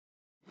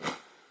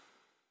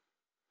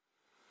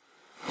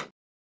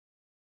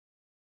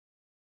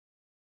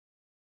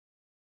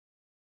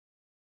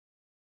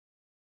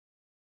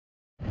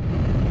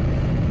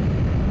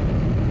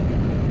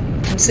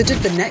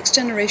Considered the next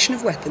generation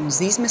of weapons,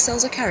 these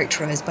missiles are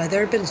characterized by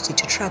their ability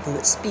to travel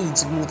at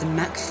speeds of more than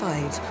Mach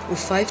 5, or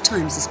 5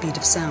 times the speed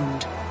of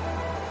sound.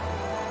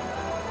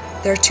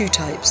 There are two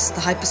types,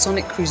 the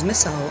hypersonic cruise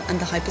missile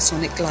and the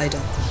hypersonic glider.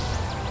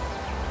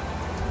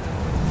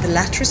 The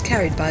latter is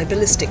carried by a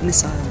ballistic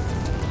missile.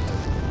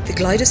 The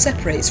glider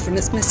separates from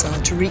its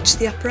missile to reach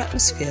the upper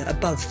atmosphere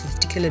above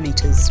 50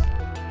 kilometers.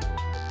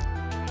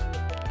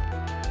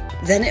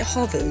 Then it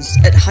hovers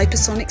at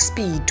hypersonic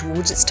speed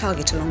towards its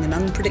target along an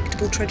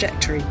unpredictable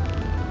trajectory.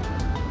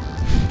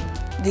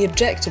 The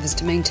objective is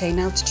to maintain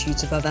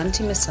altitudes above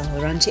anti-missile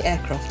or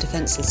anti-aircraft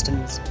defense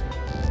systems.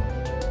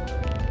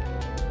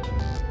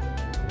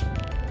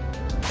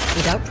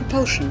 Without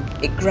propulsion,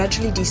 it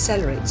gradually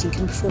decelerates and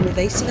can perform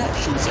evasive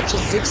actions such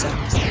as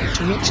zigzags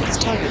to reach its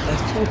target by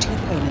thwarting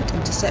opponent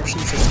interception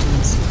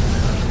systems.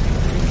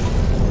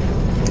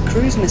 The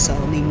cruise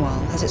missile,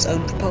 meanwhile, has its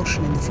own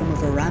propulsion in the form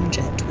of a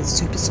ramjet with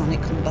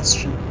supersonic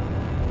combustion.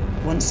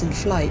 Once in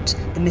flight,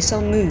 the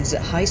missile moves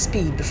at high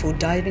speed before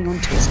diving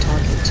onto its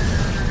target.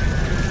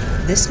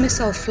 This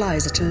missile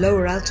flies at a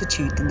lower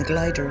altitude than the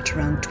glider at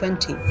around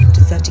 20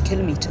 to 30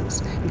 kilometers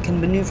and can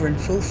maneuver in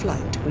full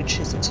flight, which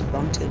is its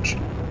advantage.